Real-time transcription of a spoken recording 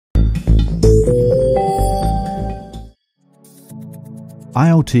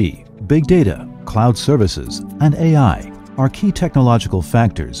IoT, big data, cloud services, and AI are key technological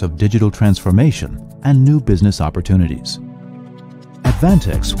factors of digital transformation and new business opportunities.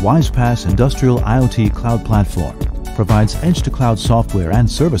 Advantech's WISE-PaaS Industrial IoT Cloud Platform provides edge-to-cloud software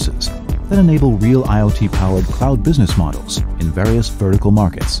and services that enable real IoT-powered cloud business models in various vertical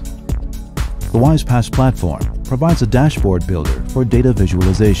markets. The WISE-PaaS platform provides a dashboard builder for data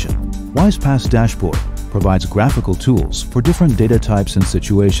visualization. WISE-PaaS Dashboard provides graphical tools for different data types and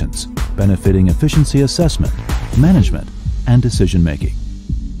situations, benefiting efficiency assessment, management, and decision-making.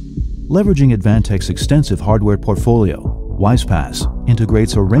 Leveraging Advantech's extensive hardware portfolio, WISE-PaaS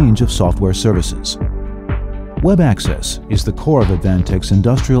integrates a range of software services. Web Access is the core of Advantech's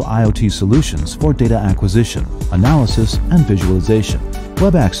industrial IoT solutions for data acquisition, analysis, and visualization.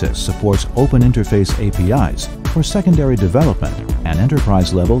 Web Access supports open interface APIs for secondary development and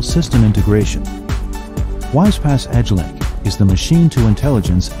enterprise-level system integration. WISE-PaaS EdgeLink is the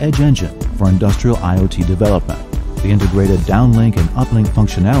machine-to-intelligence edge engine for industrial IoT development. The integrated downlink and uplink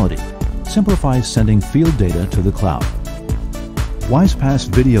functionality simplifies sending field data to the cloud. WISE-PaaS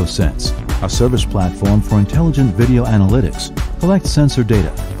Video Sense, a service platform for intelligent video analytics, collects sensor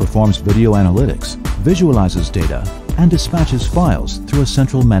data, performs video analytics, visualizes data, and dispatches files through a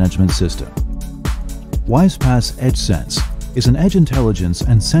central management system. WISE-PaaS EdgeSense is an edge intelligence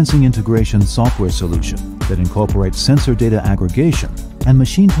and sensing integration software solution that incorporates sensor data aggregation and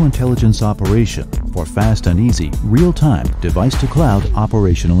machine-to-intelligence operation for fast and easy, real-time, device-to-cloud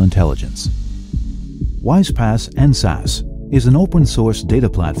operational intelligence. WISE-PaaS NSaaS is an open-source data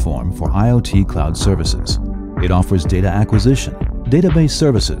platform for IoT cloud services. It offers data acquisition, database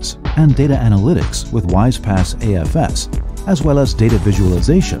services, and data analytics with WISE-PaaS AFS, as well as data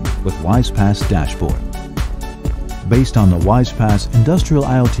visualization with WISE-PaaS Dashboard. Based on the WISE-PaaS Industrial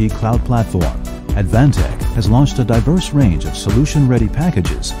IoT Cloud Platform, Advantech has launched a diverse range of solution-ready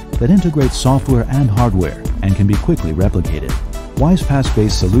packages that integrate software and hardware and can be quickly replicated.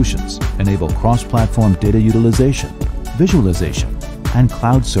 WISE-PaaS-based solutions enable cross-platform data utilization, visualization, and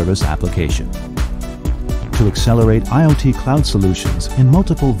cloud service application. To accelerate IoT cloud solutions in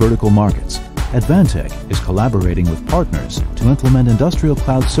multiple vertical markets, Advantech is collaborating with partners to implement industrial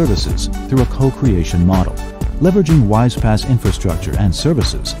cloud services through a co-creation model. Leveraging WISE-PaaS infrastructure and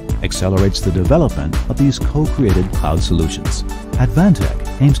services accelerates the development of these co-created cloud solutions.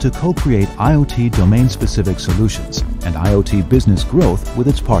 Advantech aims to co-create IoT domain-specific solutions and IoT business growth with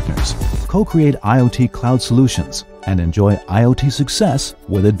its partners. Co-create IoT cloud solutions and enjoy IoT success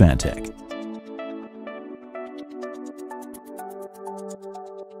with Advantech.